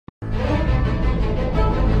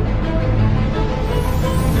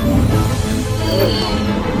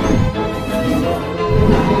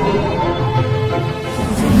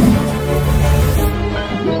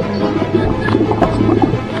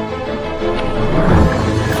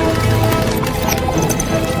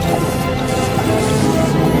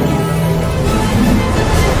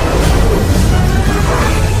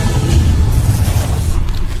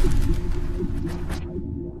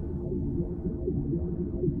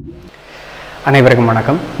அனைவருக்கும்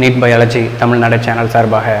வணக்கம். NEET biology Tamil Nadu channel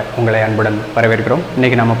சார்பாக உங்களை அன்புடன் வரவேற்கிறோம்.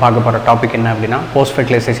 இன்றைக்கி நம்ம பார்க்க போகிற டாபிக் என்ன அப்படின்னா post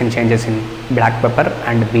fertilisation changes in black pepper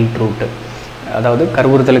and beetroot. அதாவது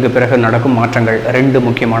கருவுறுதலுக்கு பிறகு நடக்கும் மாற்றங்கள் ரெண்டு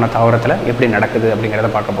முக்கியமான தாவரத்தில் எப்படி நடக்குது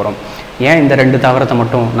அப்படிங்கிறத பார்க்க போகிறோம். ஏன் இந்த ரெண்டு தாவரத்தை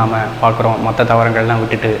மட்டும் நாம் பார்க்குறோம், மற்ற தாவரங்கள்லாம்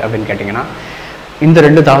விட்டுட்டு அப்படின்னு கேட்டிங்கன்னா, இந்த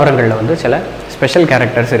ரெண்டு தாவரங்களில் வந்து சில ஸ்பெஷல்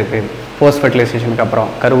கேரக்டர்ஸ் இருக்குது. போஸ்ட் ஃபெர்டிலைசேஷனுக்கு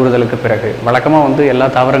அப்புறம் கருவுறுதலுக்கு பிறகு வழக்கமாக எல்லா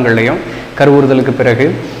தாவரங்கள்லையும் கருவுறுதலுக்கு பிறகு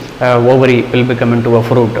ovary will become into a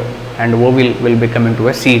fruit and ஓவில் will become into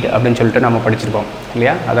a seat அப்படின்னு சொல்லிட்டு நம்ம படிச்சிருக்கோம்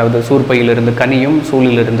இல்லையா. அதாவது சூர்பையிலிருந்து கனியும்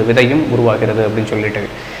சூழிலிருந்து விதையும் உருவாகிறது அப்படின்னு சொல்லிட்டு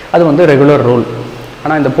அது ரெகுலர் ரூல்.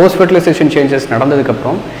 ஆனால் இந்த போஸ்ட் ஃபெர்டிலைசேஷன் சேஞ்சஸ்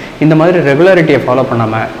நடந்ததுக்கப்புறம் இந்த மாதிரி ரெகுலாரிட்டியை ஃபாலோ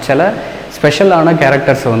பண்ணாமல் சில ஸ்பெஷலான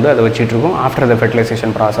கேரக்டர்ஸை அதை வச்சுட்ருக்கோம் ஆஃப்டர் த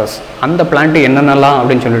ஃபெர்டிலைசேஷன் ப்ராசஸ். அந்த பிளான்ட்டு என்னென்னலாம்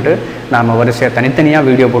அப்படின்னு சொல்லிட்டு நாம் வரிசையாக தனித்தனியாக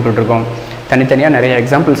வீடியோ போட்டுட்ருக்கோம். தனித்தனியாக நிறைய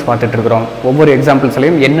எக்ஸாம்பிள்ஸ் பார்த்துட்ருக்குறோம். ஒவ்வொரு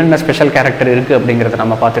எக்ஸாம்பிள்ஸ்லையும் என்னென்ன ஸ்பெஷல் கேரக்டர் இருக்குது அப்படிங்கிறத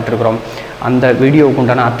நம்ம பார்த்துட்ருக்குறோம். அந்த வீடியோவுக்கு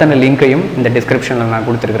உண்டான அத்தனை லிங்க்கையும் இந்த டிஸ்கிரிப்ஷனில் நான்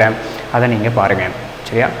கொடுத்துருக்குறேன், அதை நீங்கள் பாருங்கள்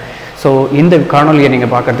சரியா. ஸோ இந்த காணொலியை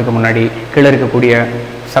நீங்கள் பார்க்குறதுக்கு முன்னாடி கீழே இருக்கக்கூடிய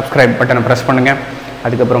சப்ஸ்கிரைப் பட்டனை ப்ரெஸ் பண்ணுங்கள்.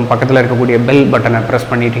 அதுக்கப்புறம் பக்கத்தில் இருக்கக்கூடிய பெல் பட்டனை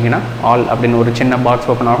ப்ரெஸ் பண்ணிட்டீங்கன்னா ஆல் அப்படின்னு ஒரு சின்ன பாக்ஸ்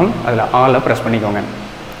ஓப்பன் ஆகும், அதில் ஆலை ப்ரெஸ் பண்ணிக்கோங்க.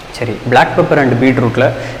 சரி, பிளாக் பெப்பர் அண்ட் பீட்ரூட்டில்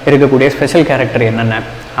இருக்கக்கூடிய ஸ்பெஷல் கேரக்டர் என்னென்ன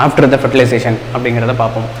ஆஃப்டர் த ஃபெர்டிலைசேஷன் அப்படிங்கிறத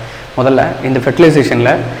பார்ப்போம். முதல்ல இந்த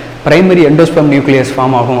ஃபெர்டிலைசேஷனில் பிரைமரி எண்டோஸ்பெர்ம் நியூக்ளியஸ்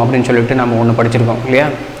ஃபார்ம் ஆகும் அப்படின்னு சொல்லிட்டு நம்ம ஒன்று படிச்சிருக்கோம் இல்லையா.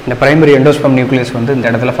 இந்த பிரைமரி எண்டோஸ்பெர்ம் நியூக்ளியஸ் இந்த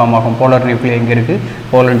இடத்துல ஃபார்ம் ஆகும். போலார் நியூக்ளியா இங்கே இருக்குது,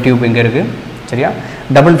 போலன் டியூப் இங்கே இருக்குது சரியா.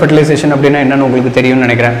 டபுள் ஃபெர்டிலைசேஷன் அப்படின்னா என்னென்னு உங்களுக்கு தெரியும்னு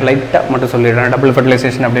நினைக்கிறேன். லைட்டாக மட்டும் சொல்லிடுறேன். டபுள்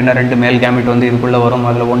ஃபெர்டிலைசேஷன் அப்படின்னா ரெண்டு மேல் கேமெட் இதுக்குள்ளே வரும்.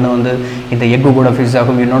 அதில் ஒன்று இந்த எக்கு கூட ஃபியூஸ்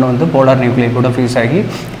ஆகும், இன்னொன்று போலார் நியூக்ளியை கூட ஃபியூஸ் ஆகி,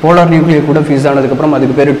 போலார் நியூக்ளியை கூட ஃபியூஸ் ஆனதுக்கப்புறம்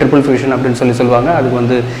அதுக்கு பேர் ட்ரிபிள் ஃபியூஷன் அப்படின்னு சொல்லுவாங்க.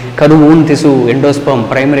 அதுக்கு கருவூன் திசு endosperm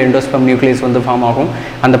primary endosperm nucleus form ஆகும்.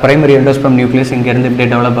 அந்த பிரைமரி எண்டோஸ்பெர்ம் நியூக்ளியஸ் இங்கேருந்து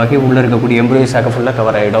இப்படியே டெவலப் ஆகி உள்ளே இருக்கக்கூடிய எம்ப்ரியோஸாக ஃபுல்லாக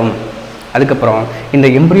கவர் ஆகிடும். அதுக்கப்புறம் இந்த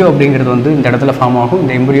எம்ப்ரியோ அப்படிங்கிறது இந்த இடத்துல ஃபார்ம் ஆகும்.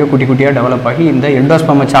 இந்த எம்ப்ரியோ குட்டி குட்டியாக டெவலப் ஆகி இந்த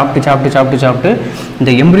எண்டோஸ்பெர்மை சாப்பிட்டு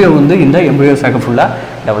இந்த எம்ப்ரியோ இந்த எம்ப்ரியோஸாக ஃபுல்லாக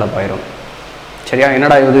டெவலப் ஆயிரும் சரியா.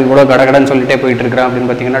 என்னடா இது இவ்வளோ கடகடன்னு சொல்லிட்டே போயிட்டு இருக்கிறேன் அப்படின்னு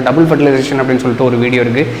பார்த்தீங்கன்னா, டபுள் ஃபெர்டிலைசேஷன் அப்படின்னு சொல்லிட்டு ஒரு வீடியோ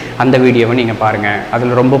இருக்குது. அந்த வீடியோவை நீங்கள் பாருங்கள்,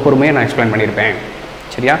 அதில் ரொம்ப பொறுமையாக நான் எக்ஸ்பிளைன் பண்ணியிருப்பேன்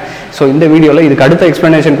சரியா. ஸோ இந்த வீடியோவில் இதுக்கு அடுத்த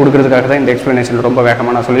எக்ஸ்ப்ளனேஷன் கொடுக்கறதுக்காக தான் இந்த எக்ஸ்ப்ளனேஷன் ரொம்ப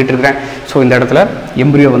வேகமாக நான் சொல்லிட்டு இருக்கிறேன். ஸோ இந்த இடத்துல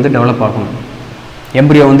எம்ப்ரியோ டெவலப் ஆகும்.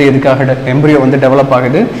 எம்ப்ரியோ எதுக்காக எம்ப்ரியோ டெவலப்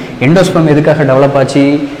ஆகுது, எண்டோஸ்பெர்ம் எதுக்காக டெவலப் ஆச்சு.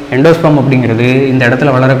 எண்டோஸ்பெர்ம் அப்படிங்கிறது இந்த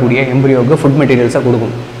இடத்துல வளரக்கூடிய எம்ப்ரியோவுக்கு ஃபுட் மெட்டீரியல்ஸை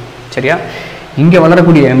கொடுக்கும் சரியா. இங்கே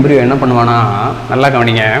வளரக்கூடிய எம்ப்ரியோ என்ன பண்ணுவானா, நல்லா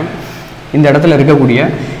கவனிங்க, இந்த இடத்துல இருக்கக்கூடிய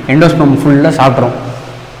எண்டோஸ்பெர்ம் ஃபுல்லாக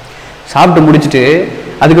சாப்பிட்டு முடிச்சுட்டு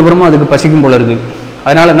அதுக்கப்புறமா அதுக்கு பசிக்கும் போல இருக்குது.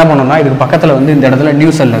 அதனால் என்ன பண்ணோம்னா, இதுக்கு பக்கத்தில் இந்த இடத்துல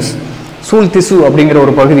நியூசெல்லர்ஸ் சூல் திசு அப்படிங்கிற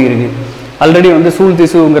ஒரு பகுதி இருக்குது. ஆல்ரெடி சூல்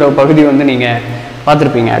திசுங்கிற பகுதி நீங்கள்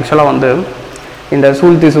பார்த்துருப்பீங்க. ஆக்சுவலாக இந்த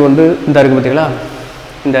சூல் திசு இந்த இருக்குது பார்த்தீங்களா.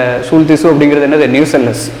 இந்த சூல் திசு அப்படிங்கிறது என்னது,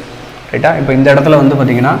 நியூசெல்லஸ் ரைட்டா. இப்போ இந்த இடத்துல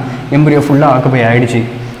பார்த்தீங்கன்னா எம்ப்ரியோ ஃபுல்லாக ஆக்குப்பை ஆயிடுச்சு.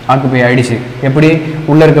 எப்படி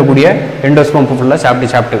உள்ளே இருக்கக்கூடிய எண்டோஸ்பெர்ம் ஃபுல்லாக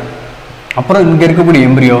சாப்பிட்டு அப்புறம் இங்கே இருக்கக்கூடிய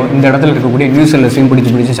எம்ப்ரியோ இந்த இடத்துல இருக்கக்கூடிய நியூசெல்லஸையும்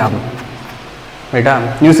பிடிச்சி சாப்பிடும் ரைட்டா.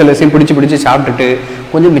 நியூசெல்லஸையும் பிடிச்சி சாப்பிட்டுட்டு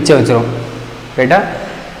கொஞ்சம் மிச்சம் வச்சிரும் ரைட்டா.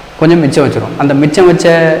 கொஞ்சம் மிச்சம் வச்சிரும். அந்த மிச்சம் வச்ச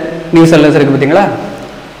நியூசெல்லஸ் இருக்குது பார்த்தீங்களா,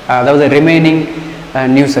 அதாவது ரிமைனிங்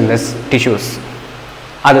நியூசெல்லஸ் டிஷ்யூஸ்,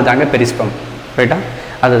 அதுதாங்க பெரிஸ்பெர்ம் ரைட்டா.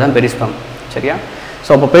 அதுதான் பெரிஸ்பெர்ம் சரியா. ஸோ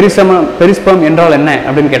அப்போ பெரிஸ்பெர்ம் என்றால் என்ன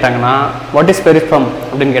அப்படின்னு கேட்டாங்கன்னா, வாட் இஸ் பெரிஸ்பெர்ம்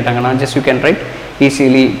அப்படின்னு கேட்டாங்கன்னா, just you can write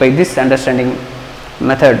easily by this understanding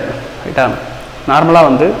method ரைட்டா.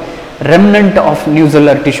 நார்மலாக ரெம்னண்ட் ஆஃப்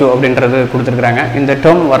நியூசெல்லர் டிஷ்யூ அப்படின்றது கொடுத்துருக்குறாங்க. இந்த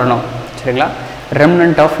டேர்ம் வரணும் சரிங்களா.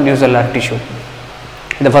 ரெம்னண்ட் ஆஃப் நியூசெல்லர் டிஷ்யூ.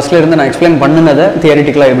 இதை ஃபஸ்ட்டில் இருந்து நான் எக்ஸ்பிளைன் பண்ணினதை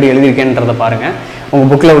தியரிட்டிக்கலாக எப்படி எழுதியிருக்கேன்றதை பாருங்கள். உங்கள்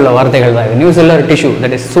புக்கில் உள்ள வார்த்தைகள் தான் இது. நியூசெல்லர் டிஷ்யூ,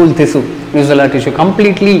 தட் இஸ் சூல் திசு. நியூசெல்லர் tissue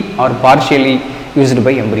completely R partially used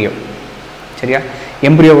by embryo சரியா.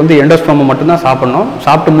 எம்ப்ரியோ எண்டோஸ்பெர்மை மட்டும்தான் சாப்பிடணும்.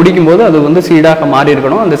 சாப்பிட்டு முடிக்கும் போது அது சீடாக மாறி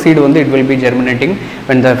இருக்கணும். அந்த seed it will be germinating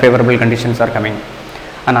when the favorable conditions are coming.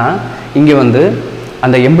 ஆனால் இங்கே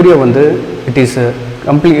அந்த embryo it is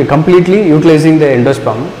completely utilising the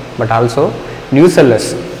endosperm but also nucellus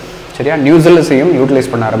சரியா. நியூசெல்லஸையும்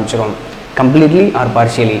யூட்டிலைஸ் பண்ண ஆரம்பிச்சிடும் கம்ப்ளீட்லி ஆர்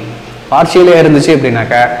பார்ஷியலியாக இருந்துச்சு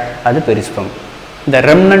அப்படின்னாக்கா அது பெரிஸ்பெர்ம். த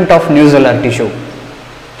ரெம்னண்ட் ஆஃப் நியூசெல்லர் டிஷ்யூ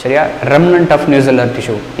சரியா. ரெம்னண்ட் of நியூசெல்லர்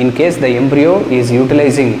tissue in case the embryo is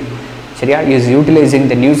utilising சரியா, is utilising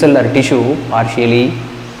the நியூசெல்லர் tissue partially,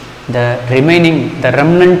 the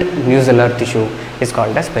ரெம்னண்ட் நியூசெல்லர் tissue is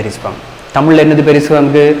called as பெரிஸ்பெர்ம். தமிழில் என்னது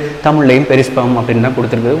பெரிஸ்பெர்முக்கு, தமிழ்லையும் பெரிஸ்பெர்ம் அப்படின்னு தான்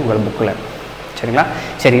கொடுத்துருக்கு உங்கள் புக்கில் சரிங்களா.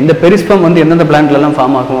 சரி, இந்த பெரிஸ்பெர்ம் எந்தெந்த பிளான்ட்லலாம்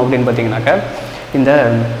ஃபார்ம் ஆகும் அப்படின்னு பார்த்தீங்கன்னாக்கா,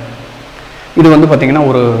 இது பார்த்தீங்கன்னா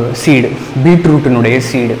ஒரு சீடு, பீட்ரூட்டினுடைய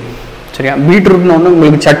சீடு சரியா. பீட்ரூட்னு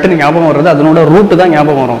உங்களுக்கு சட்டுன்னு ஞாபகம் வர்றது அதனோட ரூட்டு தான்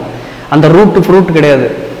ஞாபகம் வரும். அந்த ரூட்டு ஃப்ரூட் கிடையாது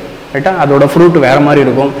ரைட்டா. அதோட ஃப்ரூட் வேறு மாதிரி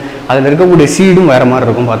இருக்கும். அதில் இருக்கக்கூடிய சீடும் வேறு மாதிரி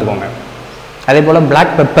இருக்கும், பார்த்துக்கோங்க. அதே போல்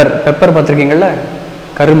பிளாக் பெப்பர் பார்த்துருக்கீங்கள,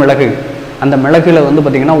 கருமிளகு. அந்த மிளகுல வந்து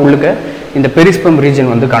பார்த்திங்கன்னா உள்ளுக்க இந்த பெரிஸ்பெர்ம்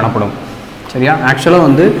ரீஜன் வந்து காணப்படும். சரியா? ஆக்சுவலாக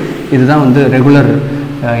வந்து இதுதான் வந்து ரெகுலர்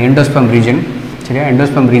எண்டோஸ்பெர்ம் ரீஜன். சரியா?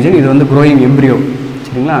 எண்டோஸ்பெர்ம் ரீஜன் இது வந்து க்ரோயிங் எம்ப்ரியோ.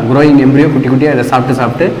 சரிங்களா? க்ரோயிங் எம்ப்ரியோ குட்டி குட்டியாக இதை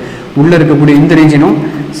சாப்பிட்டு உள்ளே இருக்கக்கூடிய இந்த ரீஜனும்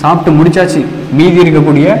சாப்பிட்டு முடிச்சாச்சு. மீதி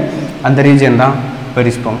இருக்கக்கூடிய அந்த ரீஜன் தான்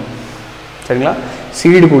பெரிஸ்பெர்ம். சரிங்களா?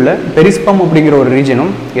 சீடுக்குள்ளே பெரிஸ்பெர்ம் அப்படிங்கிற ஒரு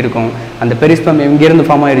ரீஜனும் இருக்கும். அந்த பெரிஸ்பெர்ம் எங்கேருந்து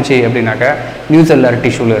ஃபார்ம் ஆயிடுச்சு அப்படின்னாக்கா நியூசெல்லர்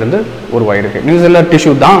டிஷ்யூலேருந்து உருவாயிருக்கு. நியூசெல்லர்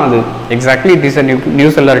டிஷ்யூ தான் அது. Exactly it is a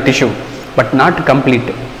நியூசெல்லர் tissue but not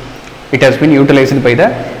complete. It has been utilised by the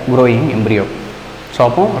growing embryo. So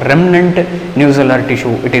அப்போ ரெம்னண்ட் நியூசெல்லர்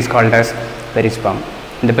tissue it is called as பெரிஸ்பெர்ம்.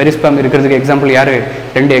 இந்த பெரிஸ்பெர்ம் இருக்கிறதுக்கு எக்ஸாம்பிள் யார்?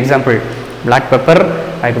 2 எக்ஸாம்பிள், பிளாக் பெப்பர்,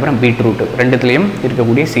 அதுக்கப்புறம் பீட்ரூட். ரெண்டுத்துலேயும்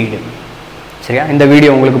இருக்கக்கூடிய சீடு. சரியா? இந்த வீடியோ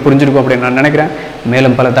உங்களுக்கு புரிஞ்சிருக்கும் அப்படின்னு நான் நினைக்கிறேன்.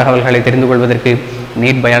 மேலும் பல தகவல்களை தெரிந்து கொள்வதற்கு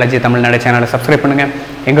நீட் பயாலஜி தமிழ்நாடு சேனலை சப்ஸ்கிரைப் பண்ணுங்கள்.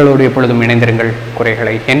 எங்களோடு எப்பொழுதும் இணைந்திருங்கள்.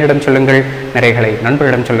 குறைகளை என்னிடம் சொல்லுங்கள், நிறைகளை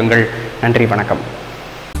நண்பரிடம் சொல்லுங்கள். நன்றி, வணக்கம்.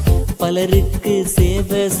 பலருக்கு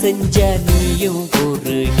சேவை செஞ்ச நீயும்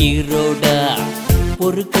ஒரு ஹீரோடா.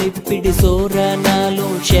 ஒரு கைப்பிடி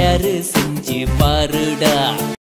சோறானாலும் ஷேர் செஞ்சு பாருடா.